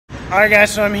Alright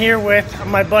guys, so I'm here with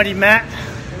my buddy Matt.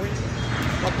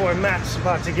 My boy Matt's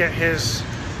about to get his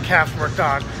calf worked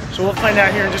on. So we'll find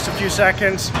out here in just a few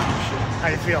seconds. How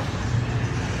you feel?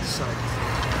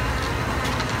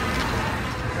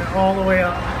 And all the way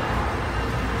up.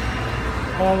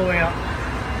 All the way up.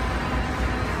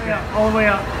 Yeah, all the way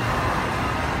up.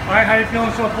 Alright, how you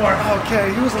feeling so far?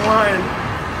 Okay, he was lying.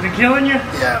 Is it killing you?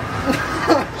 Yeah.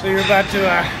 So you're about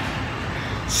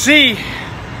to see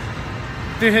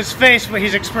through his face what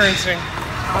he's experiencing.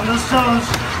 On those toes.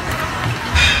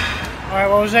 Alright,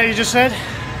 what was that you just said?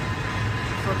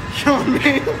 Fucking killing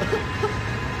me.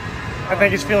 I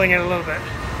think he's feeling it a little bit.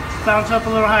 Bounce up a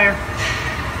little higher.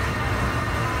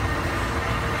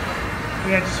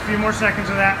 We got just a few more seconds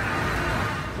of that.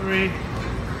 3,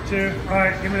 2,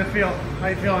 alright, give me the feel. How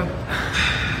you feeling?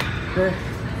 Good.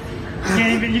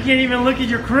 You can't even look at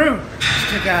your crew.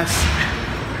 Kick ass.